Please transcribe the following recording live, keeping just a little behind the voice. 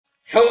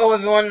Hello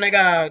everyone, I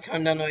gotta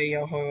turn down the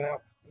audio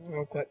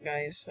real quick,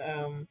 guys.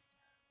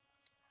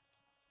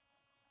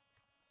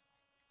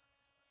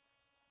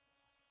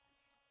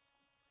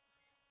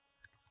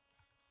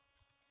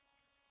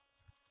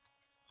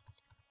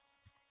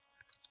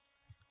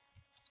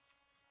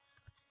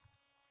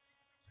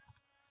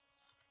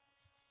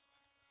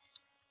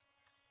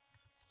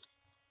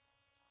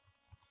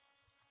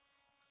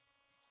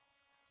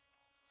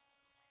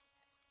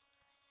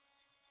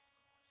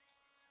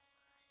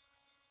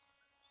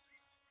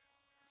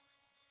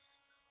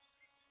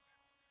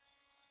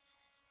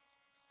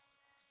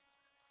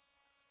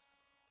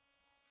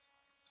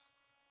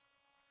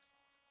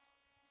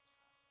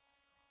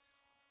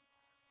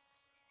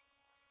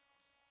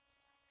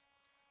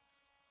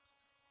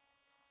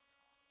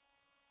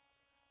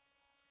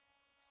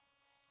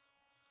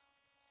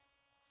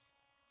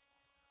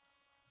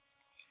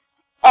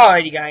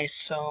 Alrighty, guys,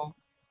 so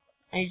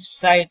I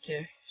decided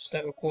to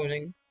start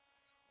recording.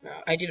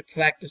 I did a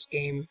practice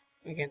game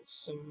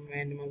against some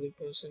random other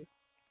person.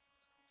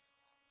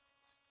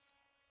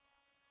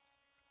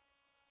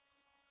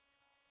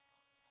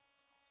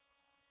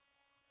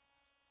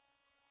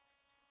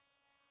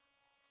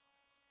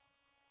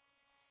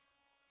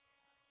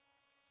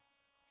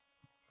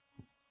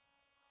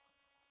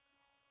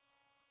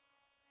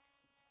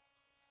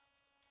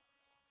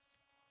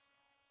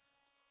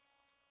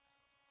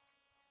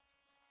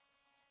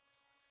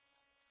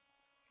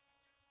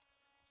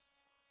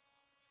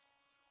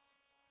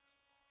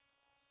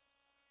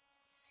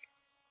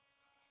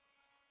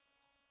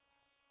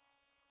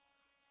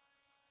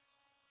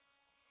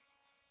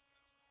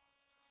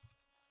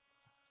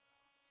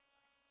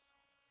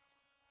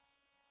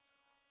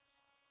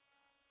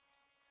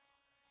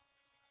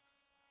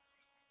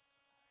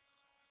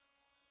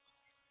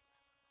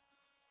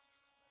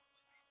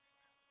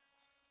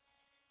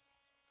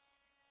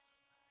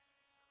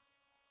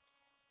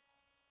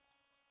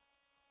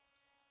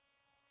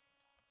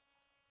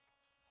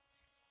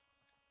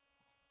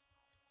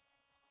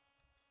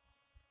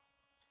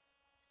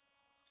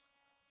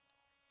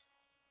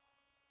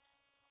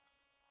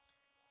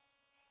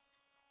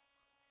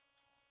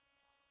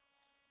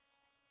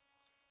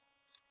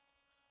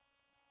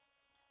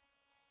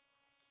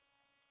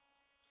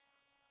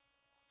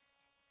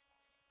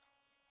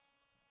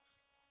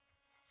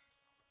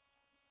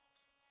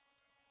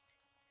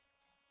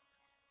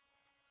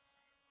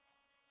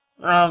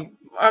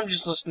 I'm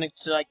just listening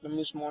to like the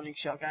Moose Morning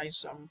Show,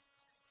 guys.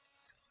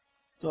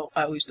 Well,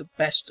 at least the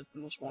best of the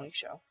Moose Morning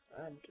Show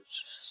and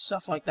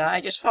stuff like that. I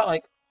just felt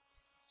like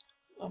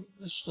I'm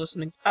just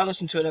listening. I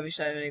listen to it every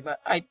Saturday, but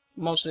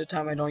most of the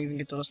time I don't even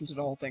get to listen to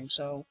the whole thing.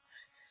 So,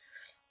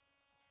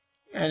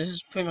 yeah, this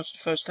is pretty much the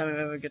first time I've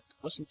ever get to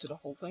listen to the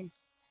whole thing.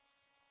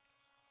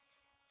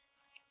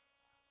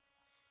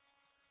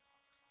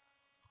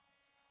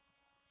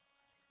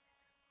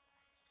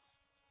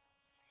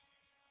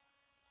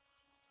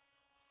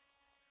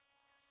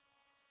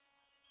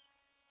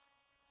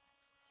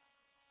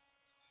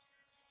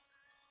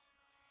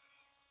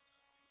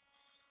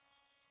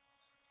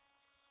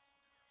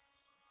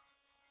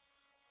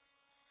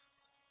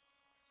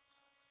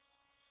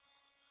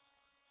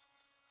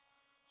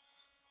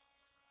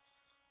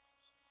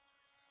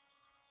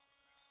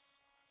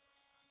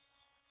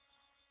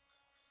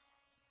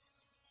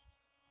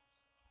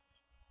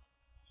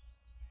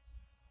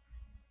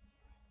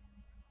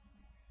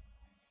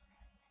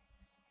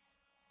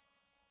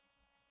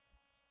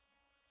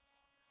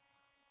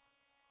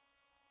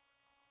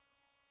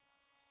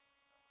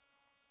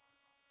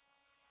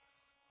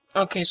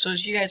 Okay, so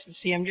as you guys can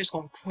see, I'm just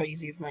going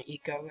crazy with my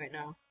eco right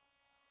now.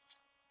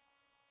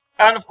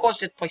 And of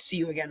course, it's by See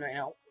You Again right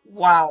now.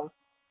 Wow.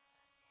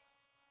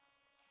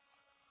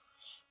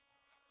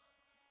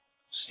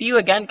 See You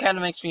Again kind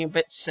of makes me a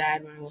bit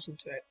sad when I listen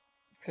to it.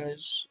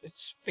 Because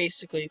it's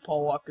basically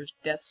Paul Walker's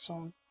death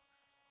song.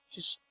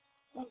 Just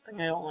one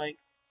thing I don't like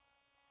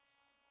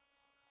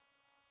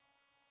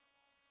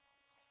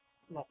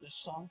about this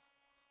song.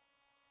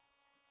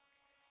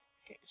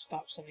 Okay,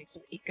 stop sending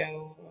some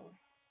eco.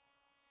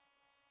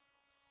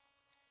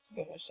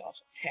 Go to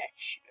source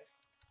text.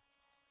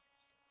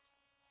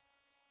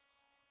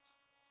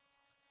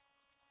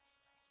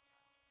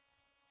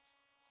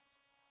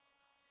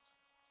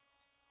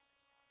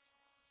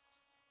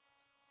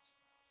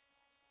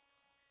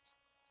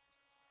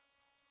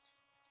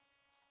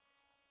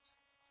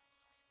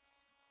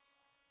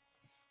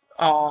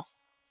 Oh,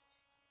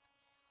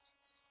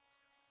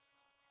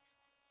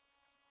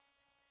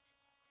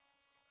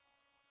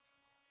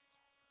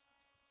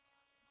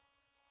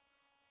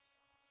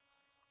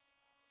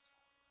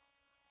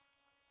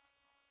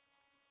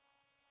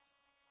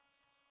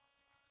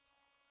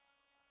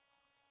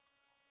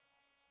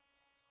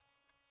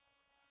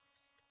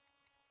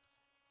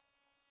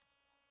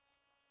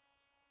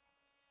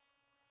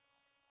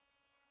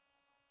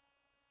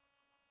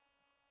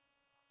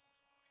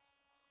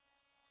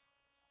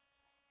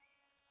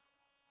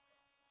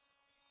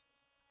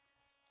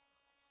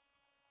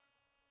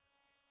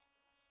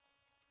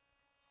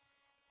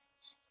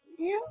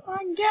 you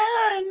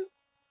again.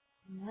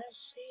 I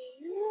see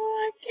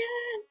you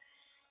again.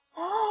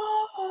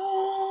 Oh,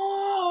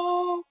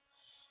 oh.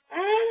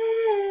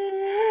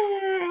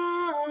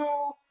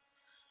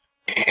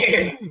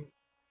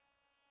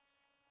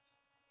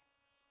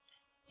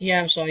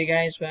 Yeah, I'm sorry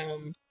guys, but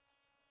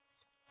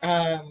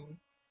um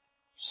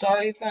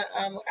sorry, but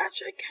I'm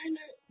actually kind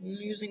of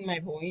losing my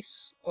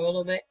voice a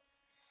little bit.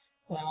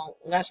 Well,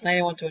 last night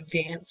I went to a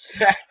dance.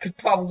 That could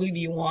probably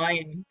be why,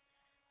 and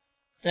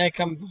then I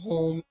come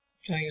home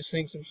trying to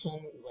sing some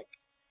song. Like,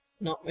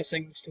 not my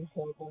singing's too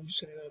horrible. I'm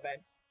just gonna go to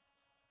bed.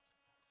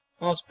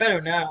 Well, it's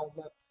better now,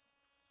 but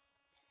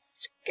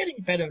it's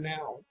getting better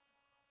now.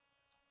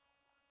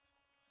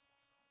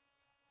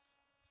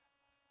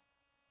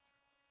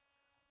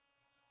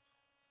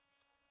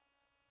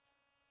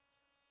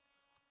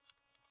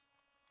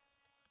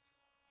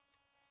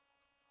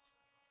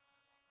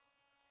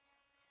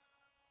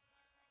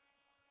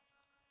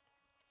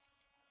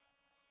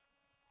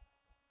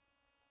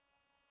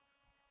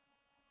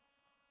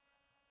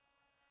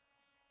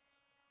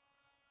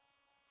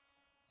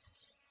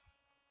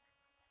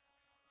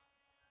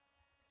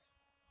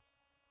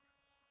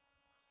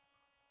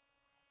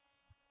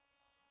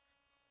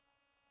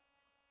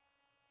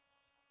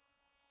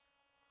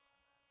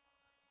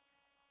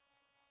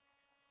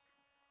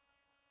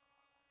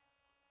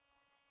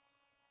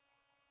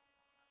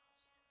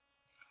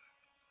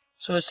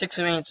 So it's 6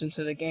 minutes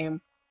into the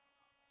game.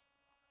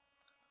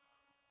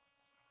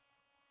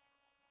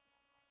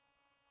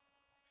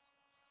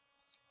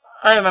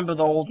 I remember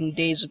the olden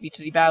days of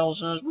BTD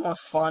battles, and it was more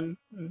fun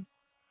and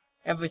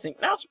everything.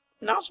 Now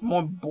it's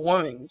more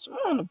boring. It's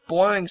more on the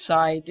boring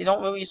side. They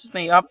don't release as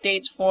many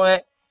updates for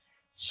it.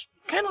 It's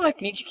kind of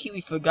like Ninja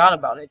Kiwi forgot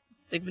about it.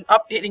 They've been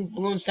updating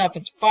Balloon stuff.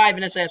 It's 5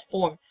 and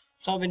SS4.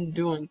 That's all they've been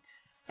doing.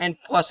 And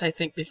plus, I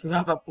think they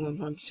forgot about Balloon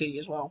Run City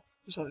as well.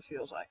 That's what it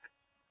feels like.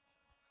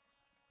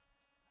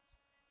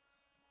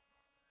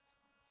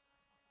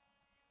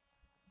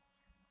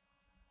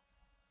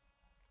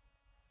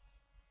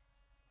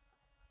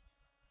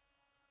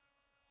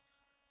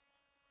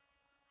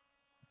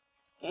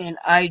 And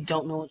I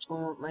don't know what's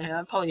going on with my head.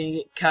 I'm probably gonna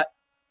get cut,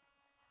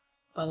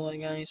 by the way,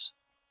 guys.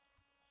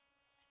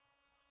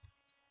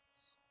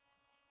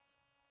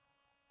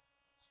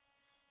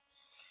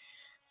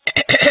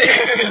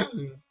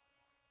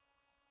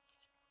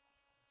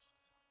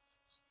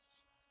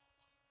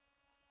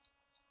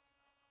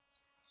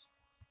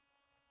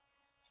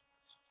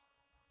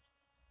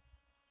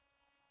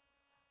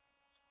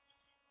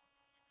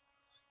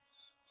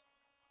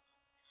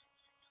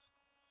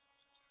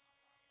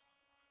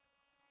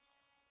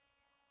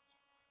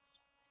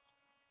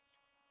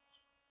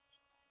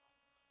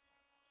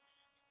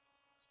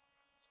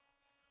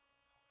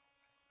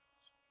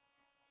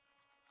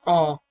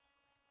 Oh,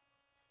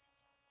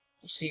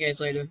 I'll see you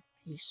guys later.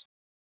 Peace.